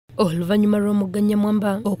oluvannyuma lw'omugga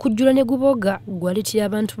Nyamwamba okujjula ne guboga gwaleetera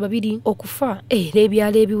abantu babiri okufa era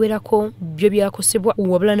ebyalo ebiwerako byo byakosebwa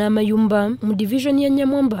wabula n'amayumba mu division ya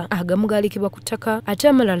Nyamwamba agamu gaalekebwa ku ttaka ate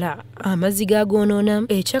amalala amazzi gaagonoona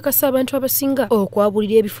ekyakasa abantu abasinga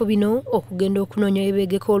okwabulira ebifo bino okugenda okunoonya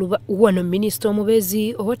ebeegeko oluba. Wano minisita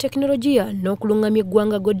omubeezi owa tekinologiya n'okulungamya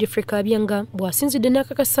eggwanga Godfrey Kabyanga bw'asinzidde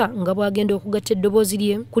n'akakasa nga bw'agenda okugatta eddoboozi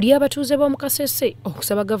lye ku ly'abatuuze b'omu Kasese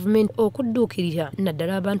okusaba gavumenti okudduukirira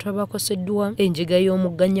naddala abantu abakoseddwa enjega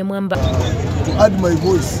y'omugga Nyamwamba. To add my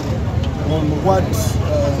voice on what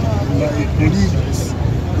my colleagues,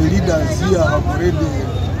 the leaders here have already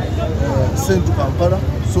sent to Kampala,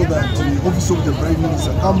 so that the office of the Prime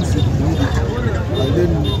Minister comes in immediately,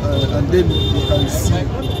 and then we can see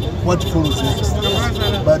what follows next.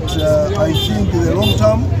 But I think the long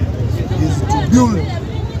term is to build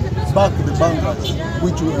back the bunkers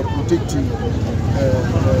which were protecting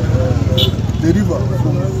the river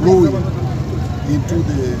from flowing into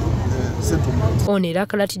the settlement. Ono era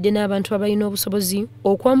akalatidde n'abantu abalina obusobozi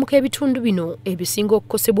okwamuka ebitundu bino ebisinga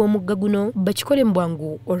okukosebwa omugga guno bakikole mu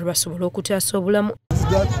bwangu olwo basobole okutaasa obulamu.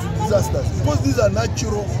 Disasters, because these are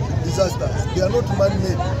natural disasters, they are not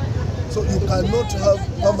man-made, so you cannot have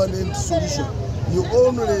permanent solution. You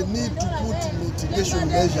only need to put mitigation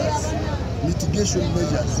measures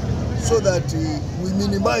so that we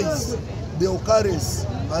minimize the occurrence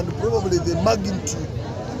and probably the magnitude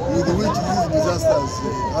with which these disasters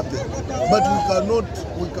happen. But we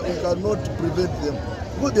cannot prevent them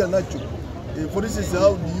because they are natural. For instance,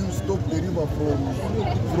 how do you stop the river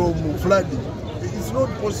from flooding? It's not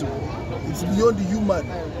possible. It's beyond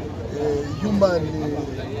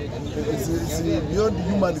it's beyond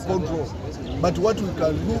human control. But what we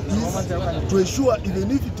can do is to ensure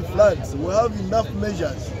even if it floods, we have enough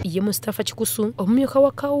measures. Ye Mustafa Kikusu omumyuka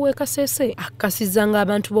wa Kawuwe Kasese akasizanga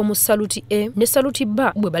abantu b'omu Saluti E ne Saluti B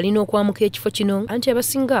bwe balina okwamuka ekifo kino anti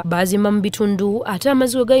abasinga baazimba mu bitundu ate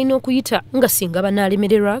amazzi we galina okuyita nga singa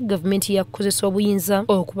banaalemererwa gavumenti yakukozesa obuyinza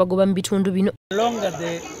okubagoba mu bitundu bino. Along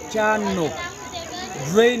the channel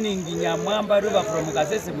draining Nyamwamba River from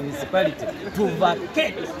Kasese municipality to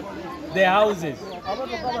vacate the houses.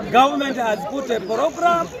 Government has put a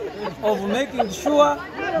program of making sure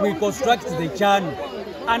we construct the channel,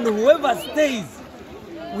 and whoever stays,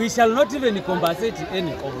 we shall not even compensate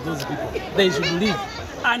any of those people. They should leave.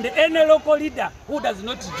 And any local leader who does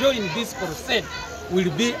not join this crusade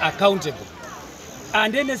will be accountable.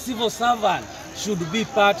 And any civil servant should be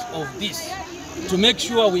part of this to make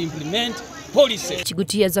sure we implement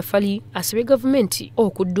Kigutiya Zafali asabye gavumenti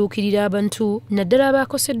okudduukirira abantu naddala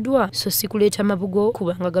abaakoseddwa so si kuleeta mabugo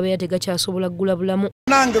kubanga gaba tegakyasobola kugula bulamu.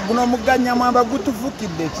 Nange guno omugga Nyamwamba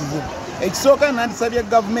gutufukidde ekizibu. Ekisooka nandisabye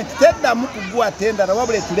gavumenti teddamu kugwa tendala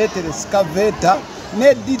wabula tuleetere excavator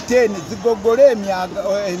ne D10 zigogole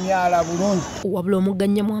emyala bulungi. Wabula omugga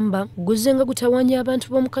Nyamwamba guzzenga gutawaanya abantu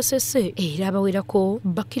b'omu Kasese era abawerako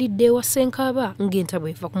bakkiridde ewa Ssenkaaba ng'entabo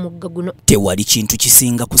eva ku mugga guno. Tewali kintu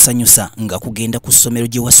kisinga kusanyusa nga kugenda ku ssomero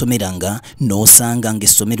gye wasomeranga n'osanga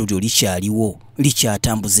ng'essomero lyo likyaliwo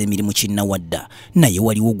likyatambuza emirimu kinnawadda naye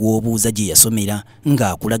waliwo gw'obuuza gye yasomera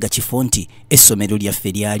ng'akulaga kifo nti essomero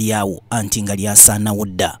lyaffe lyali awo anti nga lyasaanawo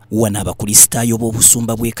dda. Wano abakulisitaayo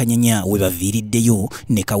b'obusumba bw'e Kanyanya we baviiriddeyo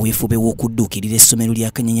ne kaweefube w'okudduukirira essomero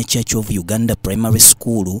lya Kanyanya Church of Uganda Primary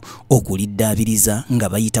School okuliddaabiriza nga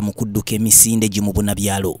bayita mu kudduka emisinde gimu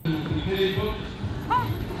bunabyalo.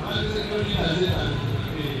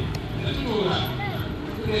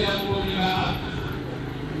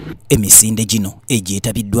 Emisinde gino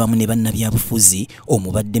egyetabiddwamu ne bannabyabufuzi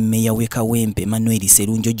omubadde mmeeya w'e Kawempe Manuel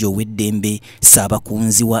Serunjojo ow'eddembe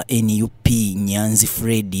Ssaabakunzi wa NUP Nyanzi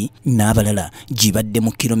Fred n'abalala gibadde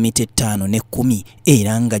mu kilomita 5 ne 10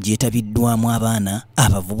 era nga gyetabiddwamu abaana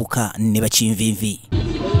abavubuka ne bakinviivi.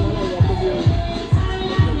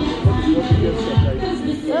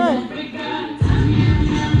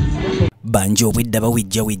 Banja obwedda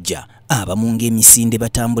bawejjawejja abamu ng'emisinde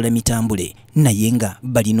batambula mitambule naye nga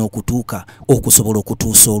balina okutuuka okusobola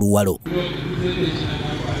okutuusa oluwalo.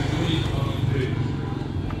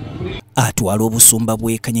 Atwala obusumba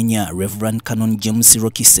bw'e Kanyanya Reverend Canon James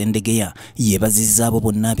Rocky Sendegeya yeebazizza abo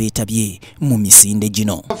bonna abeetabye mu misinde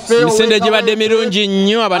gino. Emisinde gibadde mirungi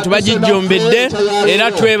nnyo abantu bagijjombedde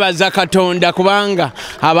era twebaza Katonda kubanga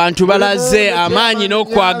abantu balaze amaanyi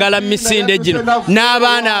n'okwagala misinde gino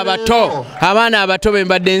n'abaana abato be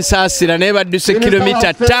mbadde nsaasira naye badduse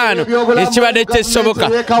kilomita 5 ekibadde tekisoboka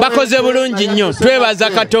bakoze bulungi nnyo twebaza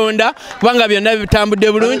Katonda kubanga byonna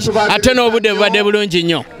bitambudde bulungi ate n'obudde bubadde bulungi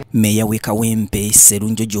nnyo. Meya we Kawempe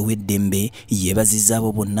Serunjo Joweddembe yeebazizza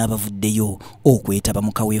abo bonna abavuddeyo okwetaba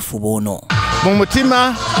mu kaweefube ono. Mu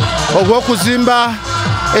mutima ogw'okuzimba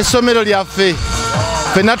essomero lyaffe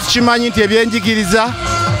ffenna tukimanyi nti ebyenjigiriza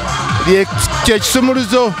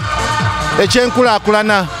kyekisumuluzo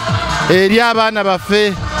ekyenkulaakulana eri abaana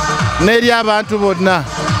baffe n'eri abantu bonna.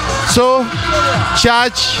 So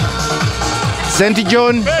church St.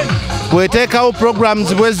 John bw'eteekawo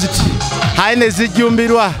programs bwe ziti aye ne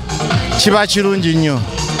zijjumbirwa kiba kirungi nnyo.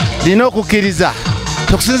 Lina okukkiriza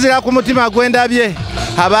okusinziira ku mutima gw'endabye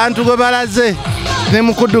abantu gwe balaze ne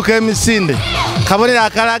mu kudduka emisinde kabonero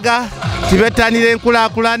akalaga tibettanira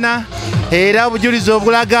enkulaakulana era obujulizi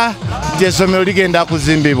obulaga nti essomero ligenda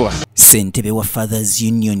kuzimbibwa. Ssentebe wa Fathers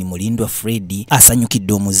Union Mulindwa Fred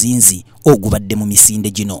asanyukidde omuzinzi ogubadde mu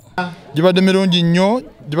misinde gino. Gibadde mirungi nnyo,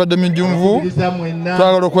 gibadde mijumvu.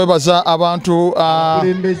 Twagala okwebaza abantu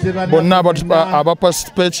bonna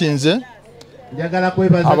abaparticipatinze.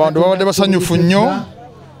 Abantu babadde basanyufu nnyo,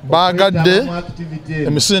 baagadde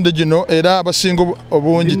emisinde gino era abasinga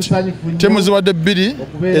obungi. Temu zibadde 2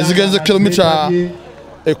 ezigenze kilomita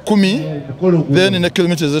 10 then ne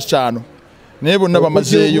kilomita 5. Naye bonna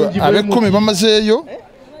bamazeeyo, ab'e10 bamazeeyo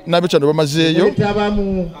n'ab'e5 bamazeeyo,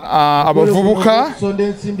 abavubuka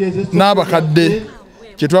n'abakadde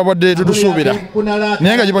kye twabadde tutusuubira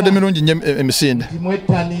naye nga gibadde mirungi nnyo emisinde.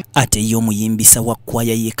 Ate ye omuyimbisa wa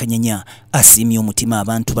kwaya y'e Kanyanya asiimye omutima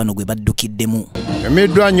abantu bano gwe baddukiddemu.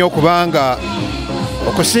 Emiddwa nnyo kubanga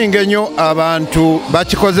okusinga ennyo abantu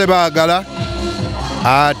bakikoze baagala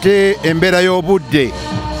ate embeera y'obudde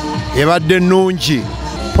ebadde nnungi.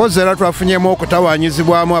 Pozera twafunyemu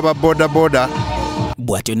okutawaanyizibwamu aba boda boda.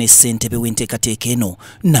 Bw'atyo ne ssentebe w'enteekateeka eno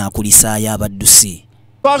n'akulisaayo abaddusi.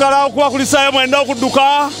 Twagala okubakulisaayo mwenda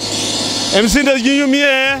okudduka emisinde ginyumye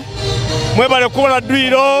mwebale kukola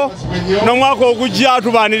ddwiro n'omwaka ogujja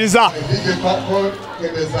tubaaniriza.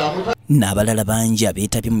 N'abalala bangi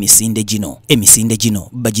abeetabye mu misinde gino. Emisinde gino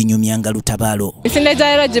baginyumyanga lutabaalo. Emisinde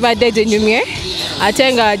gya leero gibadde ginyumye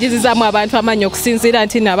ate nga gizizaamu abantu amaanyi okusinziira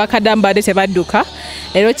nti n'abakaddamu badde tebadduka.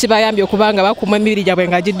 Leero kibayambye okubanga bakuuma emibiri gyabwe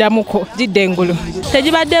nga giddamuko gidde engulu.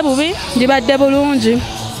 Tegibadde bubi, gibadde bulungi.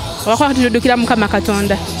 Wakwaka tutuddukira Mukama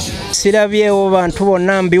Katonda. Sirabyewo bantu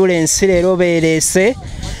bonna ambulensi leero beereese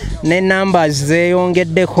ne numbers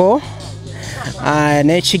zeeyongeddeko.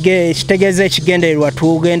 Kitegeeza ekigendererwa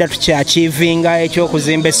tugenda tukyakiivinga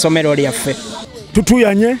ekyokuzimba essomero lyaffe.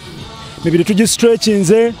 Tutuyanye, mibiri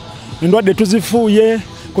tugistretchinze, endwadde tuzifuuye,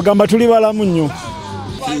 kugamba tuli balamu nnyo.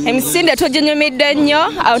 Emisinde tuginyumidde nnyo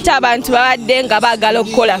ate abantu babadde nga baagala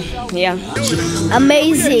okukola.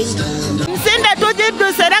 Amazing. Emisinde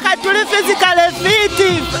tugidduse era kati tuli physically fit.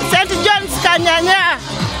 St. John's Kanyanya.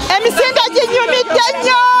 Emisinde ginyumidde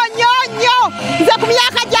nnyo nnyo nnyo. Nze ku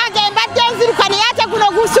myaka gyange mbadde nziruka naye ate guno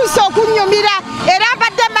gususse okunyumira era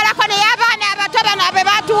mbadde mmalako naye abaana abato bano abe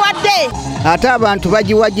batuwadde. Ate abantu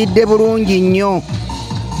bagiwagidde bulungi nnyo.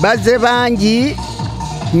 Bazze bangi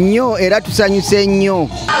nnyo era tusanyuse nnyo.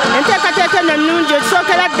 Enteekateeka eno nnungi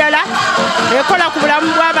ekisookera ddala ekola ku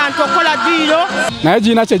bulamu bw'abantu okola ddwiro. Naye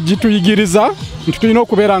giyina kye gituyigiriza nti tulina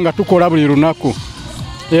okubeera nga tukola buli lunaku.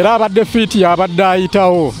 Era abadde fiiti abadde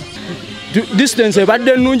ayitawo. Distance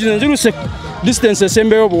ebadde nnungi nziruse distance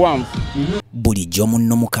esembeyo obuwanvu. Bulijjo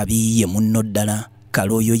munno mu kabi ye munno ddala.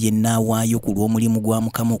 Kale oyo yenna awaayo ku lw'omulimu gwa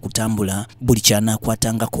Mukama okutambula buli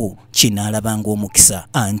ky'anaakwatangako kinaalabanga omukisa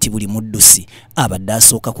anti buli muddusi abadde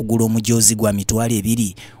asooka kugula omujoozi gwa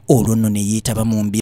 200 olwo nno ne yeetaba mu